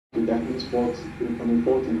to diagnose faults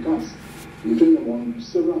in cars. We train them on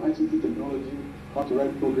several ICT technology, how to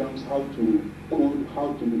write programs, how to code,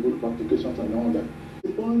 how to develop applications and all that. The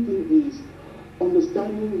important thing is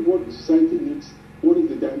understanding what the society needs, what is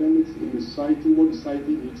the dynamics in the society, what the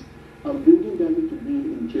society needs, and bringing them into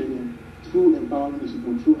being in training through empowering these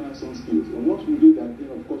people, through hands-on skills. And once we do that,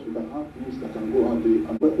 then of course we can have youths that can go out there.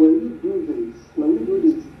 But when we do this,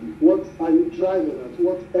 what are you driving at?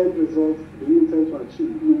 What end result do you intend to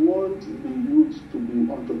achieve? We want the youth to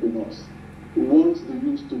be entrepreneurs. We want the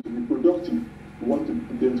youth to be productive. We want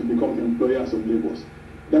them to become employers of laborers.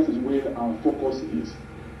 That is where our focus is.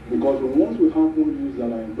 Because once we have more youths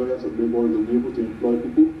that are employers of laborers, they'll be able to employ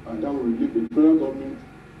people, and that will relieve the federal government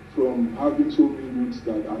from having so many youths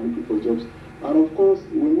that are looking for jobs. And of course,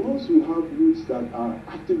 once we have youths that are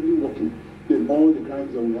actively working, then all the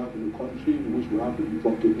crimes that we have in the country, which we have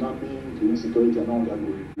from kidnapping to insecurity and all that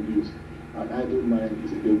will reduce. And idle mind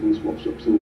is a devil's workshop. So